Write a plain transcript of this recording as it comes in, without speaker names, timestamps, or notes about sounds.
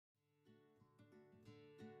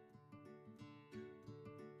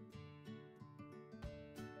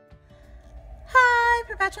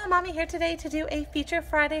Perpetual Mommy here today to do a feature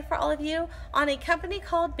Friday for all of you on a company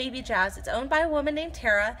called Baby Jaz. It's owned by a woman named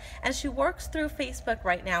Tara, and she works through Facebook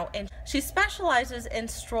right now, and she specializes in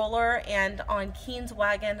Stroller and on Keenz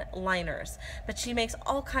wagon liners. But she makes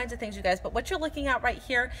all kinds of things, you guys. But what you're looking at right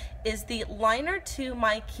here is the liner to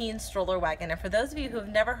my Keenz Stroller wagon. And for those of you who have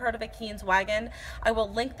never heard of a Keenz wagon, I will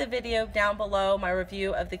link the video down below, my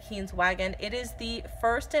review of the Keenz wagon. It is the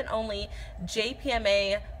first and only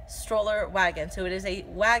JPMA stroller wagon. So it is a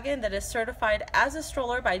wagon that is certified as a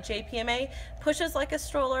stroller by JPMA, pushes like a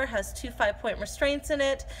stroller, has two 5-point restraints in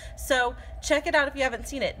it. So check it out if you haven't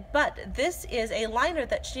seen it. But this is a liner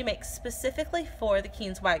that she makes specifically for the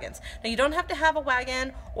Keenz wagons. Now you don't have to have a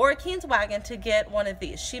wagon or a Keenz wagon to get one of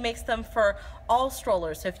these. She makes them for all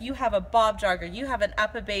strollers. So if you have a bob jogger, you have an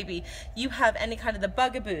Uppa Baby, you have any kind of the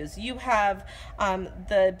Bugaboos, you have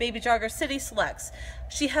the Baby Jogger City Selects.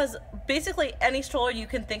 She has basically any stroller you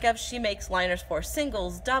can think of, she makes liners for.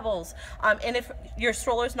 Singles, doubles, and if your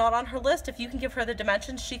stroller's not on her list, if you can give her the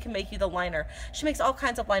dimensions, she can make you the liner. She makes all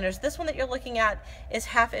kinds of liners. This one that you're looking at is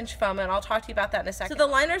 1/2-inch foam, and I'll talk to you about that in a second. So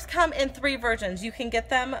the liners come in 3 versions. You can get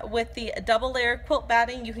them with the double layer quilt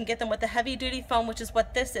batting, you can get them with the heavy duty foam, which is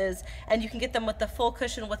what this is, and you can get them with the full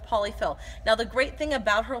cushion with polyfill. Now the great thing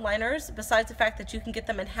about her liners, besides the fact that you can get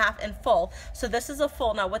them in half and full, so this is a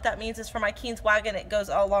full. Now what that means is for my Keenz wagon, it goes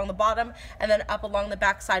along the bottom and then up along the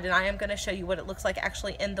back side, and I am going to show you what it looks like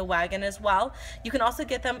actually in the wagon as well. You can also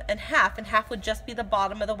get them in half, and half would just be the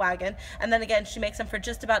bottom of the wagon. And then again, she makes them for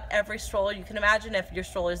just about every stroller you can imagine. If your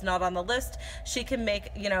stroller is not on the list, she can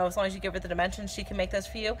make, you know, as long as you give her the dimensions, she can make those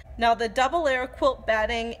for you. Now the double layer quilt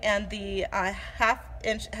batting and the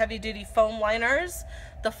 1/2-inch heavy duty foam liners,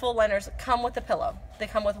 the full liners come with a pillow. They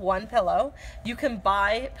come with 1 pillow. You can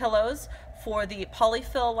buy pillows for the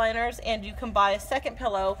polyfill liners, and you can buy a second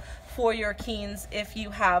pillow for your Keenz if you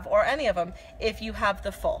have, or any of them, if you have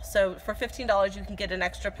the full. So for $15 you can get an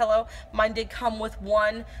extra pillow. Mine did come with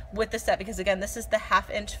 1 with the set, because again, this is the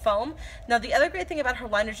 1/2-inch foam. Now the other great thing about her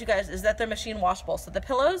liners, you guys, is that they're machine washable. So the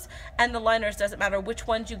pillows and the liners, doesn't matter which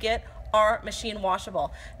ones you get, are machine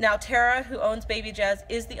washable. Now Tara, who owns Baby Jaz,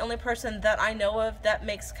 is the only person that I know of that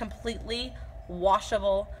makes completely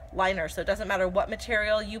washable liners. So it doesn't matter what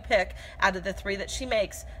material you pick out of the 3 that she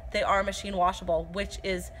makes, they are machine washable, which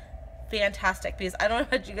is fantastic, because I don't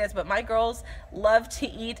know about you guys, but my girls love to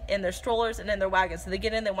eat in their strollers and in their wagons. So they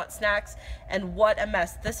get in, they want snacks, and what a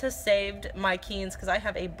mess. This has saved my Keenz, because I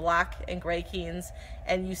have a black and gray Keenz,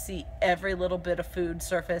 and you see every little bit of food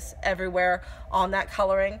surface everywhere on that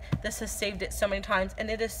coloring. This has saved it so many times, and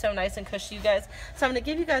it is so nice and cushy, you guys. So I'm going to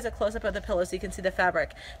give you guys a close-up of the pillow so you can see the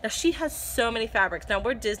fabric. Now she has so many fabrics. Now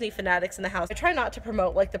we're Disney fanatics in the house. I try not to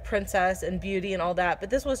promote like the princess and beauty and all that, but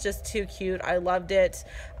this was just too cute. I loved it.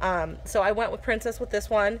 So I went with princess with this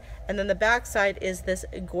one, and then the back side is this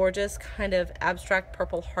gorgeous kind of abstract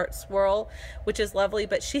purple heart swirl, which is lovely.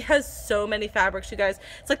 But she has so many fabrics, you guys.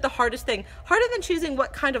 It's like the hardest thing, harder than choosing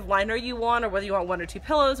what kind of liner you want, or whether you want 1 or 2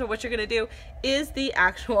 pillows, or what you're going to do, is the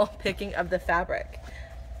actual picking of the fabric.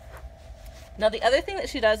 Now the other thing that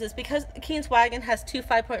she does is, because the Keenz wagon has 2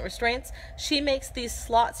 5-point restraints, she makes these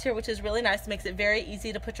slots here, which is really nice. It makes it very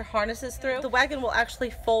easy to put your harnesses through. The wagon will actually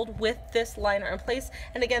fold with this liner in place.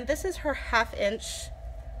 And again, this is her 1/2-inch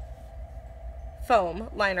foam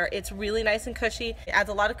liner. It's really nice and cushy. It adds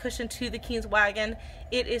a lot of cushion to the Keenz wagon.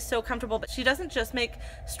 It is so comfortable. But she doesn't just make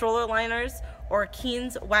stroller liners or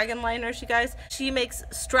Keenz wagon liners, you guys. She makes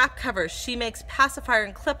strap covers, she makes pacifier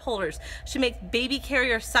and clip holders, she makes baby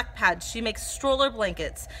carrier suck pads, she makes stroller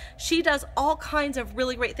blankets. She does all kinds of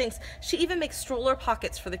really great things. She even makes stroller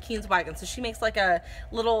pockets for the Keenz wagon. So she makes like a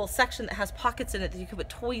little section that has pockets in it that you can put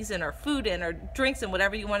toys in, or food in, or drinks in,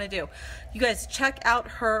 whatever you want to do. You guys check out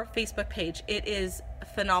her Facebook page. It is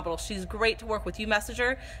phenomenal. She's great to work with. You message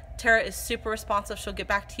her, Tara is super responsive. She'll get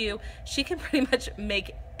back to you. She can pretty much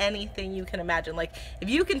make anything you can imagine. Like, if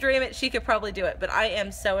you can dream it, she could probably do it. But I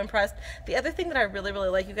am so impressed. The other thing that I really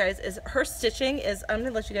like, you guys, is her stitching is, I'm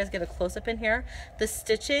gonna let you guys get a close-up in here. The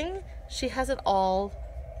stitching, she has it all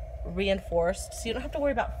reinforced, so you don't have to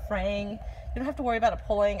worry about fraying. You don't have to worry about it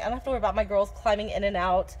pulling. I don't have to worry about my girls climbing in and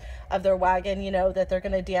out of their wagon, you know, that they're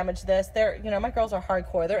going to damage this. They're, you know, my girls are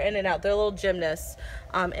hardcore. They're in and out. They're little gymnasts.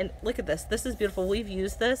 And look at this. This is beautiful. We've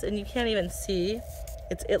used this, and you can't even see.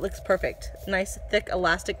 It looks perfect. Nice, thick,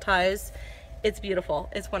 elastic ties. It's beautiful.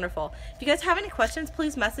 It's wonderful. If you guys have any questions,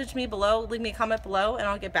 please message me below, leave me a comment below, and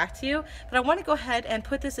I'll get back to you. But I want to go ahead and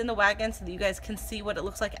put this in the wagon so that you guys can see what it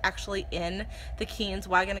looks like actually in the Keenz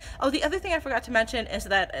wagon. Oh, the other thing I forgot to mention is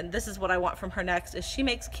that, and this is what I want from her next, is she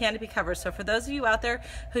makes canopy covers. So for those of you out there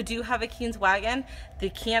who do have a Keenz wagon, the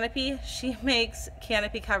canopy, she makes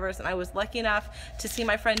canopy covers, and I was lucky enough to see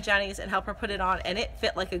my friend Jenny's and help her put it on, and it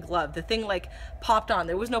fit like a glove. The thing like popped on.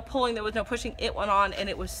 There was no pulling, there was no pushing. It went on, and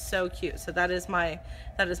it was so cute. So that is my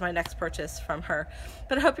next purchase from her.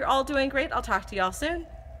 But I hope you're all doing great. I'll talk to y'all soon.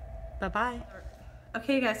 Bye-bye.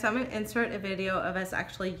 Okay guys, so I'm going to insert a video of us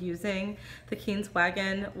actually using the Keenz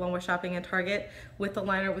wagon when we're shopping in Target with the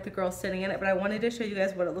liner with the girls sitting in it, but I wanted to show you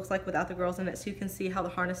guys what it looks like without the girls in it so you can see how the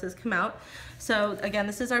harnesses come out. So again,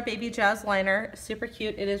 this is our Baby Jaz liner, super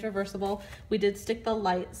cute. It is reversible. We did stick the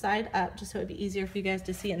light side up just so it'd be easier for you guys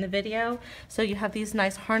to see it in the video. So you have these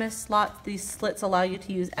nice harness slots. These slits allow you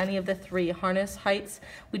to use any of the 3 harness heights.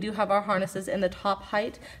 We do have our harnesses in the top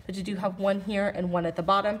height, but you do have one here and one at the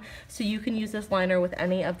bottom. So you can use this liner with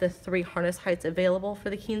any of the 3 harness heights available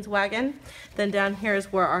for the Keenz wagon. Then down here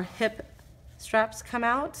is where our hip straps come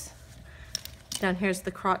out. Down here's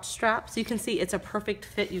the crotch strap. So you can see it's a perfect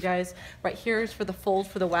fit, you guys. Right here is for the fold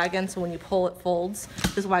for the wagon, so when you pull it folds.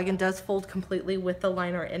 This wagon does fold completely with the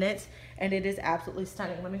liner in it, and it is absolutely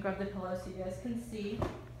stunning. Let me grab the pillows so you guys can see.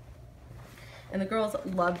 And the girls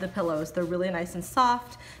love the pillows. They're really nice and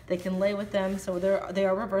soft. They can lay with them, so they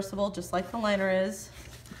are reversible just like the liner is.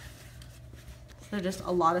 They're just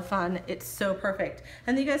a lot of fun. It's so perfect.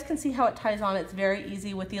 And you guys can see how it ties on. It's very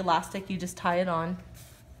easy with the elastic. You just tie it on.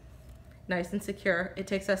 Nice and secure. It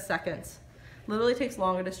takes us seconds. Literally takes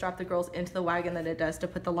longer to strap the girls into the wagon than it does to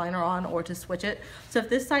put the liner on or to switch it. So if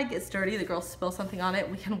this side gets dirty, the girls spill something on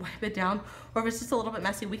it, we can wipe it down. Or if it's just a little bit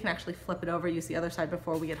messy, we can actually flip it over, use the other side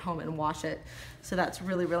before we get home and wash it. So that's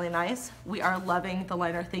really, really nice. We are loving the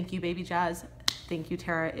liner. Thank you, Baby Jaz. Thank you,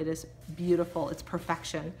 Tara. It is beautiful. It's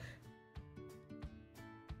perfection.